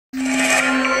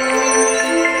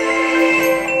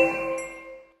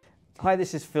Hi,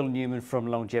 this is Phil Newman from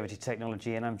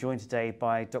Longevity.Technology, and I'm joined today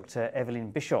by Dr.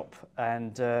 Evelyne Bischof.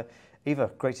 And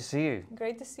Eva, great to see you.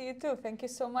 Great to see you too. Thank you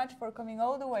so much for coming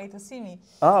all the way to see me.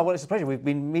 Ah, well, it's a pleasure. We've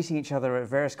been meeting each other at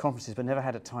various conferences, but never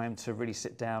had a time to really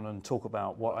sit down and talk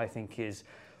about what I think is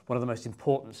one of the most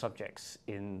important subjects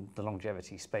in the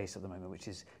longevity space at the moment, which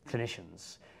is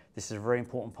clinicians. This is a very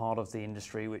important part of the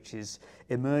industry which is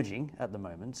emerging at the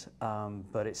moment,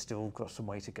 but it's still got some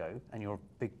way to go, and you're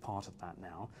a big part of that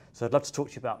now. So I'd love to talk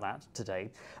to you about that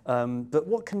today. But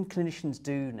what can clinicians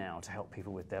do now to help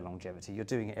people with their longevity? You're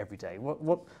doing it every day.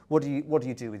 What do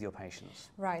you do with your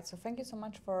patients? Right, so thank you so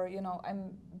much for,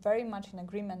 I'm very much in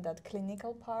agreement that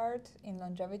clinical part in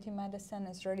longevity medicine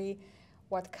is really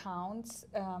what counts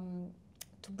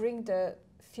to bring the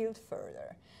field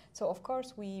further. So of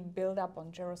course we build up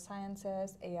on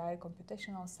neurosciences, AI,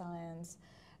 computational science.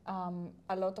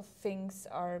 A lot of things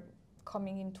are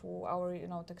coming into our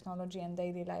technology and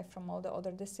daily life from all the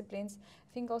other disciplines.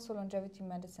 I think also longevity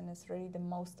medicine is really the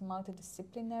most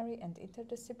multidisciplinary and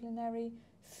interdisciplinary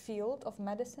field of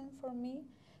medicine for me.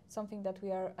 Something that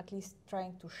we are at least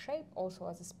trying to shape also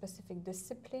as a specific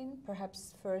discipline,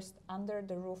 perhaps first under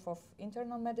the roof of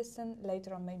internal medicine,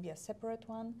 later on maybe a separate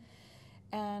one.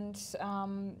 And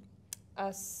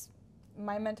as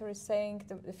my mentor is saying,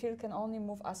 the field can only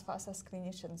move as fast as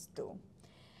clinicians do.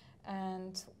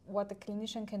 And what a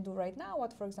clinician can do right now,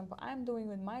 what for example I'm doing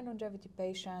with my longevity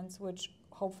patients, which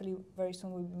hopefully very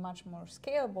soon will be much more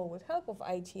scalable with help of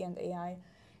IT and AI,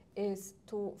 is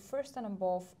to first and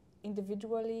above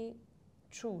individually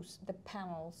choose the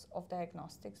panels of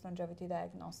diagnostics, longevity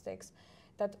diagnostics,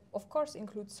 that of course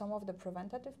include some of the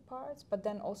preventative parts, but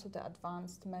then also the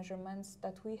advanced measurements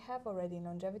that we have already in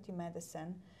longevity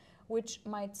medicine, which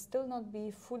might still not be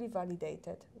fully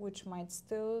validated, which might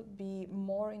still be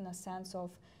more in a sense of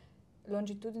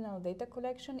longitudinal data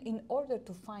collection in order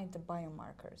to find the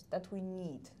biomarkers that we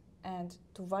need and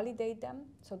to validate them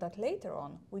so that later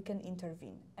on we can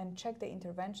intervene and check the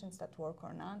interventions that work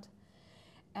or not.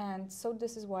 And so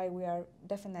this is why we are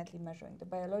definitely measuring the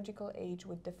biological age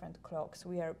with different clocks.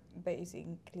 We are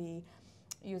basically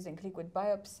using liquid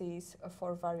biopsies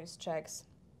for various checks.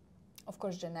 Of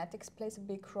course, genetics plays a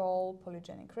big role,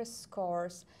 polygenic risk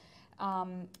scores,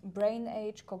 brain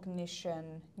age,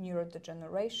 cognition,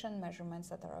 neurodegeneration, measurements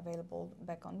that are available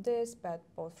back on this, but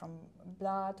both from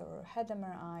blood or head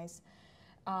MRIs.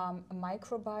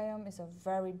 Microbiome is a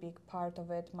very big part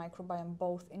of it, microbiome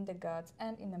both in the gut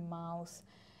and in the mouth,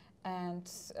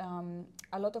 and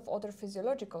a lot of other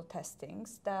physiological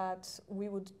testings that we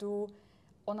would do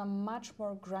on a much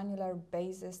more granular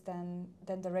basis than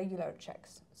the regular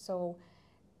checks. So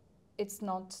it's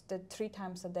not the 3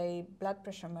 times a day blood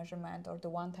pressure measurement or the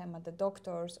 1 time at the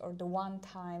doctor's or the 1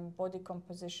 time body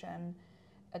composition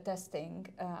testing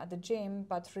at the gym,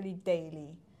 but really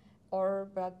daily, or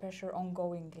blood pressure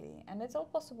ongoingly. And it's all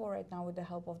possible right now with the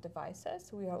help of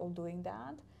devices. We are all doing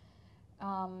that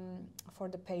for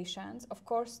the patients. Of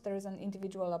course, there is an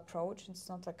individual approach. It's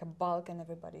not like a bulk and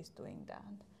everybody's doing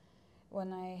that.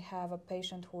 When I have a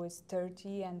patient who is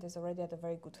 30 and is already at a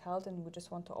very good health and we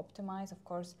just want to optimize, of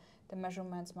course, the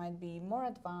measurements might be more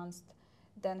advanced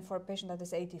than for a patient that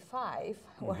is 85,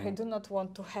 where I do not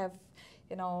want to have,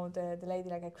 the lady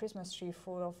like a Christmas tree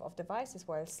full of devices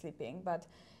while sleeping, but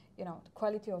the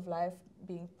quality of life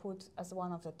being put as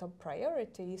one of the top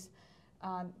priorities,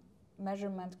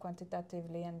 measurement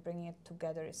quantitatively and bringing it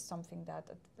together is something that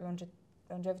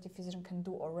a longevity physician can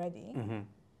do already.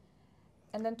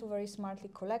 And then to very smartly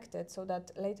collect it so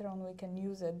that later on we can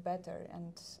use it better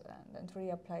and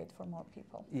really apply it for more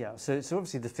people. Yeah, so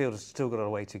obviously the field has still got a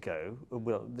way to go.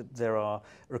 Well, there are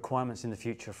requirements in the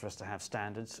future for us to have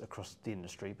standards across the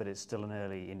industry, but it's still an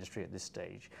early industry at this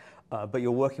stage. But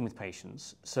you're working with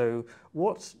patients. So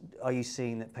what are you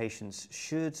seeing that patients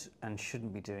should and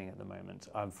shouldn't be doing at the moment?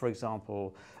 For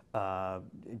example,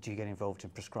 do you get involved in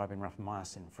prescribing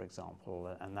rapamycin, for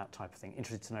example, and that type of thing?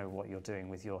 Interested to know what you're doing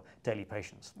with your daily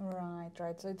patients. Right.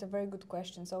 So it's a very good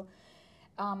question. So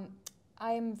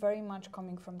I am very much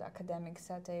coming from the academic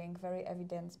setting, very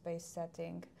evidence-based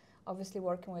setting. Obviously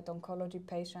working with oncology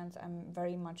patients, I'm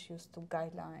very much used to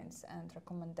guidelines and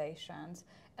recommendations.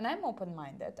 And I'm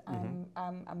open-minded.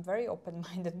 I'm very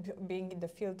open-minded being in the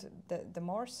field, the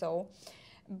more so.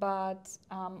 But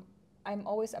I'm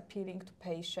always appealing to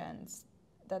patients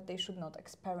that they should not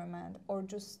experiment or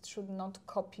just should not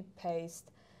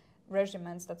copy-paste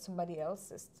regimens that somebody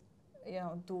else is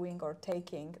doing or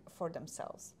taking for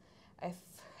themselves. I've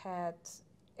had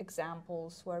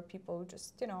examples where people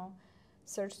just,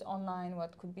 searched online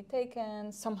what could be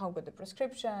taken, somehow got the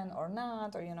prescription or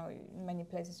not, or, in many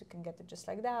places you can get it just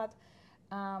like that.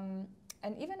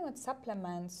 And even with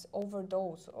supplements,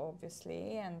 overdose,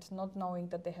 obviously, and not knowing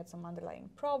that they had some underlying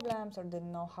problems or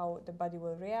didn't know how the body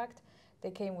will react, they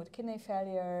came with kidney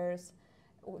failures,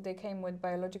 they came with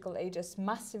biological ages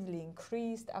massively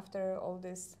increased after all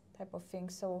this type of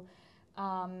things. So,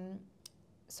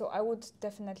 so I would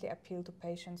definitely appeal to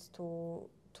patients to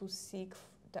seek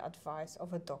the advice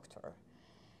of a doctor.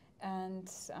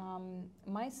 And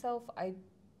myself, I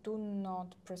do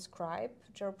not prescribe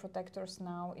geroprotectors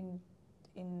now in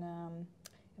in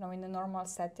a normal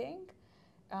setting,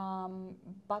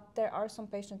 but there are some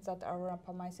patients that are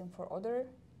rapamycin for other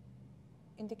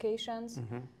indications.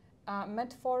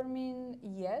 Metformin,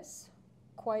 yes,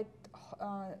 quite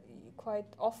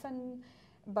often,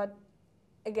 but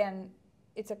again,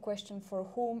 it's a question for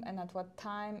whom and at what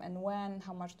time and when,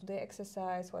 how much do they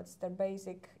exercise, what's their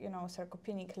basic,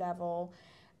 sarcopenic level,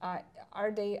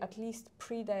 are they at least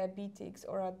pre-diabetics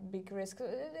or at big risk.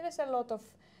 There is a lot of,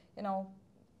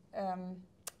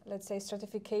 let's say,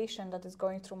 stratification that is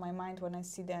going through my mind when I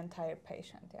see the entire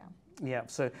patient, Yeah,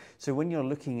 so when you're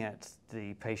looking at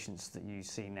the patients that you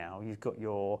see now, you've got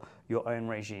your own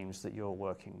regimes that you're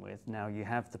working with. Now you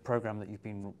have the program that you've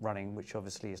been running, which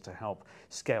obviously is to help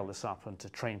scale this up and to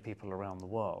train people around the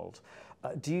world.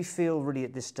 Do you feel really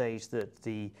at this stage that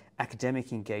the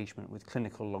academic engagement with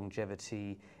clinical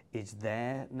longevity is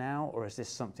there now, or is this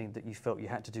something that you felt you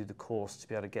had to do the course to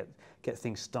be able to get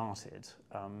things started?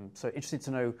 So interested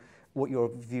to know what your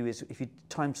view is. If you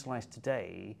time slice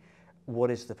today, what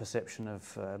is the perception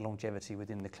of longevity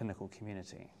within the clinical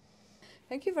community?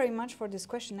 Thank you very much for this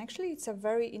question. Actually, it's a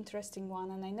very interesting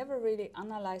one, and I never really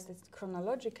analyzed it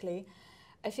chronologically.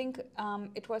 I think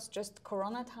it was just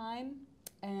Corona time,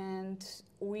 and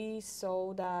we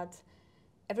saw that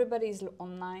everybody is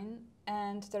online,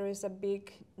 and there is a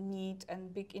big need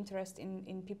and big interest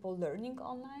in people learning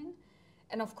online.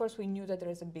 And of course, we knew that there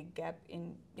is a big gap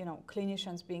in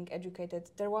clinicians being educated.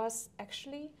 There was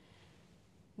actually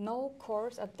no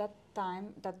course at that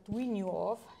time that we knew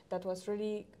of that was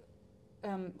really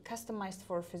customized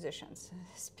for physicians,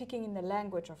 speaking in the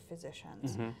language of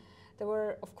physicians. There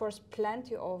were, of course,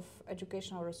 plenty of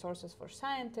educational resources for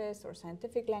scientists or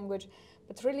scientific language,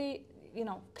 but really,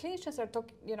 clinicians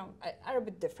are a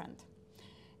bit different.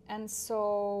 And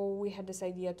so we had this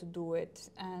idea to do it,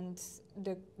 and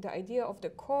the idea of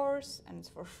the course, and it's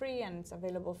for free and it's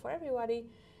available for everybody,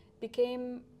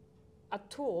 became a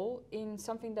tool in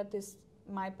something that is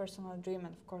my personal dream,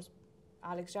 and of course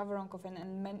Alex Javaronkov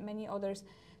and many others,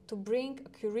 to bring a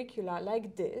curricula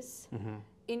like this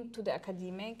into the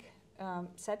academic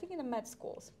setting in the med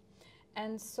schools.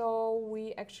 And so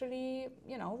we actually,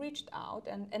 reached out,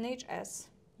 and NHS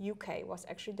UK was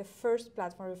actually the first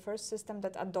platform, the first system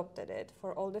that adopted it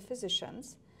for all the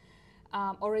physicians,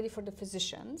 already for the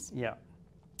physicians. Yeah.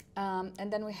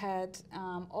 And then we had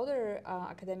other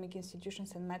academic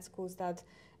institutions and med schools that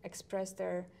expressed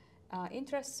their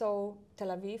interest. So Tel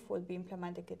Aviv will be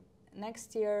implementing it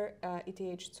next year,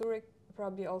 ETH Zurich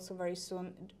probably also very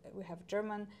soon. We have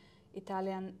German,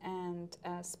 Italian, and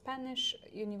Spanish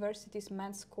universities,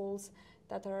 med schools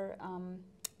that are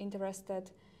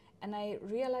interested. And I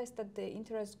realized that the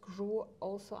interest grew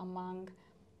also among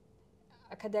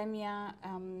academia,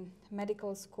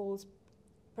 medical schools,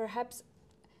 perhaps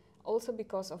also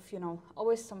because of,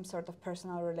 always some sort of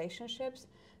personal relationships.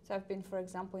 So I've been, for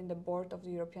example, in the board of the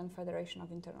European Federation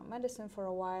of Internal Medicine for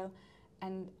a while,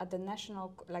 and at the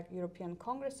National, European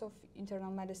Congress of Internal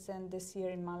Medicine this year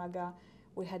in Malaga,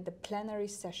 we had the plenary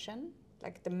session,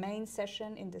 the main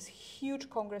session in this huge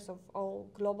congress of all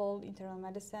global internal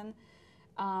medicine,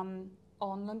 on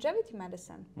longevity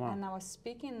medicine. Wow. And I was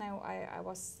speaking, and I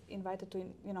was invited to,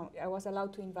 I was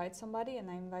allowed to invite somebody, and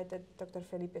I invited Dr.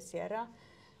 Felipe Sierra,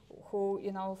 who,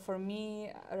 for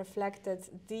me, reflected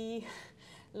the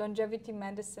longevity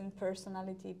medicine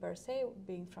personality per se,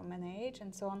 being from NIH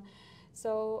and so on.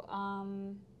 So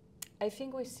I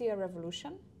think we see a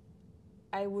revolution.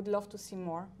 I would love to see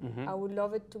more. I would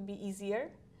love it to be easier.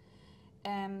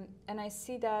 And I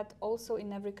see that also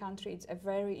in every country, it's a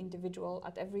very individual.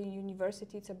 At every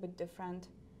university, it's a bit different.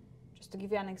 Just to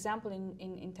give you an example,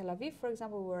 in Tel Aviv, for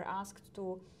example, we were asked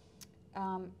to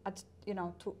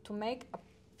make a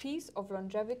piece of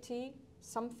longevity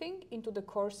something into the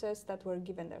courses that were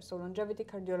given there. So longevity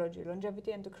cardiology,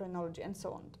 longevity endocrinology, and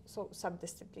so on. So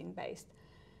subdiscipline based.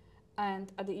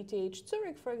 And at the ETH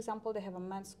Zurich, for example, they have a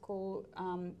med school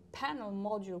panel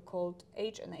module called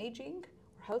Age and Aging,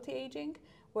 or Healthy Aging,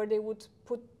 where they would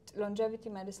put longevity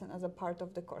medicine as a part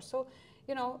of the course. So,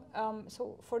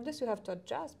 so for this you have to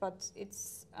adjust, but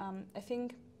it's, I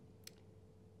think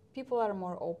people are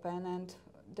more open, and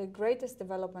the greatest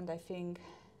development, I think,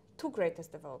 two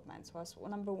greatest developments was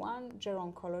number one,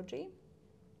 gero-oncology.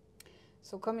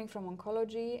 So coming from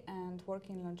oncology and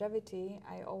working in longevity,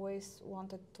 I always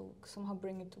wanted to somehow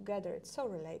bring it together. It's so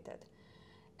related.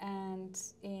 And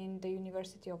in the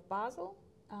University of Basel,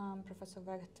 Professor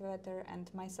Wetter and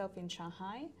myself in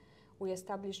Shanghai, we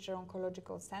established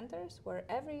gero-oncological centers where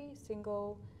every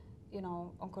single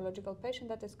oncological patient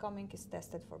that is coming is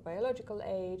tested for biological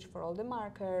age, for all the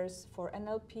markers, for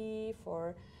NLP,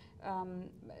 for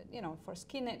for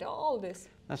skin age, all this.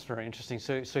 That's very interesting.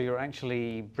 So you're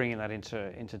actually bringing that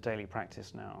into daily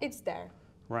practice now? It's there.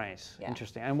 Right, yeah.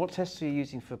 Interesting. And what tests are you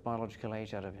using for biological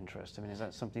age out of interest? I mean, is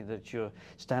that something that you're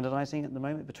standardizing at the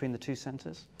moment between the two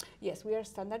centers? Yes, we are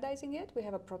standardizing it. We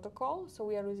have a protocol. So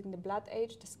we are using the blood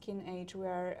age, the skin age. We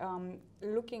are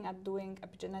looking at doing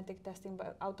epigenetic testing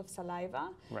out of saliva.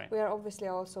 Right. We are obviously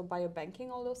also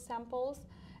biobanking all those samples,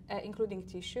 including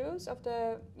tissues of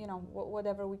the,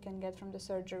 whatever we can get from the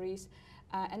surgeries.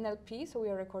 NLP, so we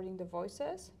are recording the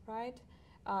voices, right?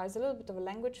 There's a little bit of a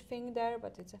language thing there,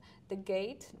 but it's the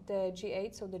GATE, the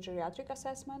G8, so the geriatric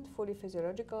assessment, fully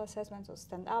physiological assessment, so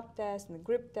stand-up test and the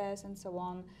grip test and so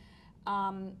on.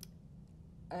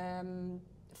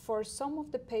 For some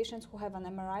of the patients who have an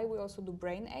MRI, we also do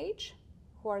brain age,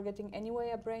 who are getting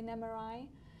anyway a brain MRI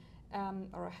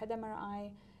or a head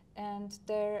MRI, and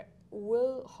there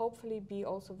will hopefully be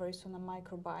also very soon a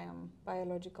microbiome,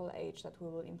 biological age that we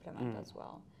will implement as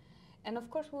well. And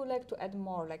of course, we would like to add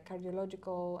more, like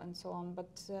cardiological and so on. But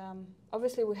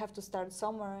obviously, we have to start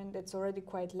somewhere, and it's already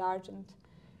quite large. And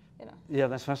Yeah,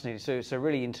 that's fascinating. So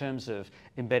really, in terms of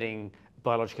embedding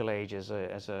biological age as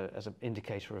an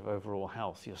indicator of overall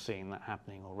health, you're seeing that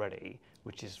happening already,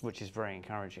 which is very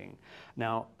encouraging.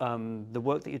 Now, the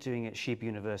work that you're doing at Sheba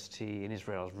University in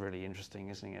Israel is really interesting,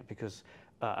 isn't it? Because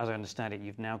as I understand it,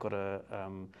 you've now got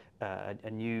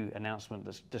a new announcement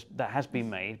that has been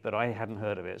made, but I hadn't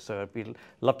heard of it. So I'd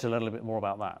love to learn a little bit more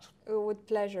about that. With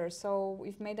pleasure. So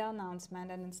we've made an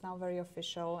announcement, and it's now very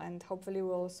official. And hopefully,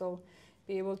 we'll also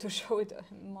be able to show it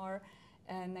more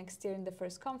next year in the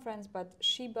first conference. But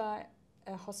Sheba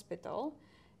Hospital,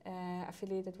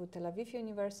 affiliated with Tel Aviv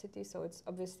University, so it's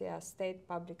obviously a state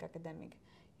public academic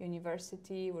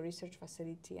university with research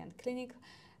facility and clinic.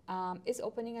 Is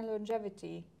opening a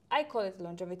longevity. I call it a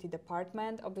longevity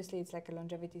department. Obviously, it's like a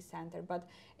longevity center, but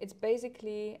it's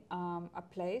basically a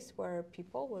place where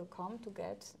people will come to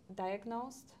get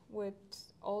diagnosed with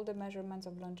all the measurements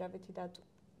of longevity that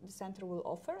the center will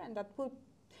offer, and that will.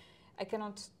 I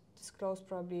cannot disclose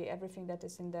probably everything that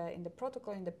is in the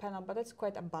protocol, in the panel, but it's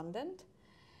quite abundant,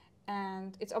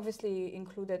 and it's obviously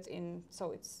included in.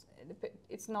 So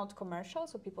it's not commercial,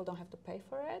 so people don't have to pay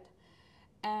for it.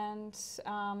 And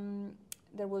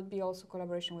there will be also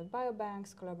collaboration with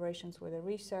biobanks, collaborations with the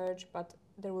research, but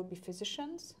there will be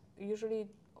physicians, usually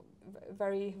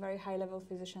very, very high-level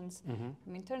physicians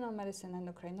from internal medicine,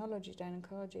 endocrinology,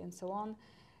 gynecology, and so on,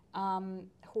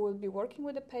 who will be working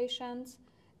with the patients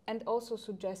and also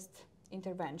suggest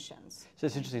interventions. So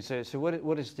it's interesting. So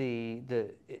what is the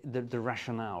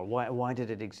rationale? Why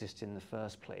did it exist in the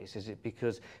first place? Is it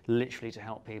because literally to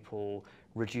help people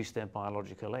reduce their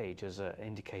biological age as an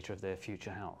indicator of their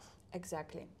future health?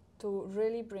 Exactly. To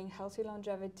really bring healthy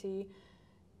longevity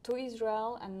to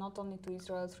Israel, and not only to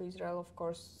Israel, through Israel, of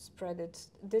course, spread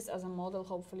this as a model,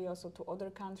 hopefully also to other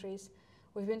countries.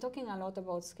 We've been talking a lot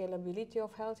about scalability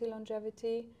of healthy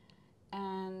longevity,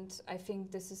 and I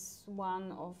think this is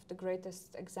one of the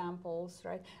greatest examples,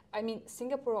 right? I mean,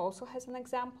 Singapore also has an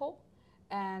example,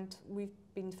 and we've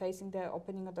been facing the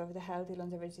opening of the Healthy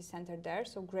Longevity Center there,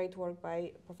 so great work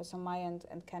by Professor Mai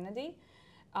and Kennedy.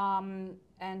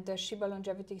 And the Sheba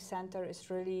Longevity Center is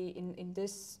really in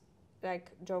this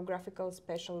like geographical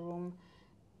special room,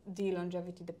 the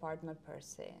longevity department per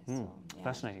se. So, yeah.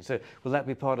 Fascinating. So will that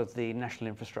be part of the national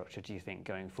infrastructure, do you think,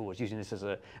 going forward, using this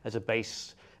as a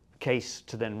base case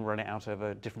to then run it out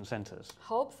over different centers?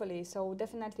 Hopefully. So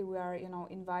definitely we are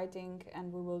inviting,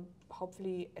 and we will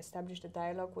hopefully establish the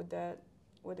dialogue with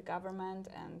the government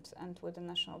and with the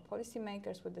national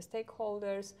policymakers, with the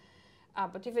stakeholders.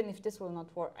 But even if this will not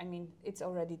work, I mean, it's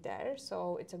already there,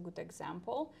 so it's a good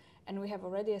example. And we have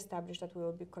already established that we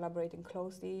will be collaborating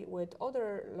closely with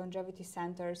other longevity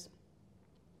centers.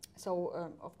 So,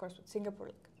 of course, with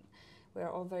Singapore, we are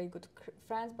all very good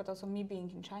friends, but also me being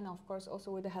in China, of course,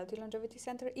 also with the Healthy Longevity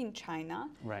Center in China,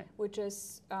 right, which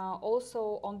is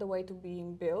also on the way to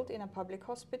being built in a public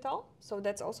hospital. So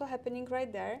that's also happening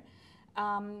right there.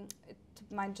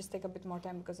 It might just take a bit more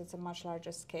time because it's a much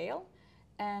larger scale.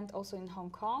 and also in Hong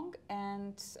Kong,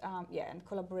 and yeah, and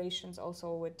collaborations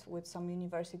also with some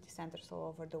university centers all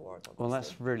over the world. Obviously. Well,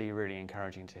 that's really, really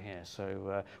encouraging to hear.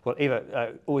 So, well,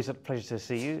 Eva, always a pleasure to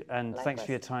see you, and Likewise. Thanks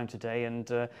for your time today,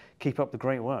 and keep up the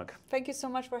great work. Thank you so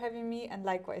much for having me, and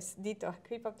likewise, Dito,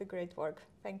 keep up the great work.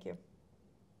 Thank you.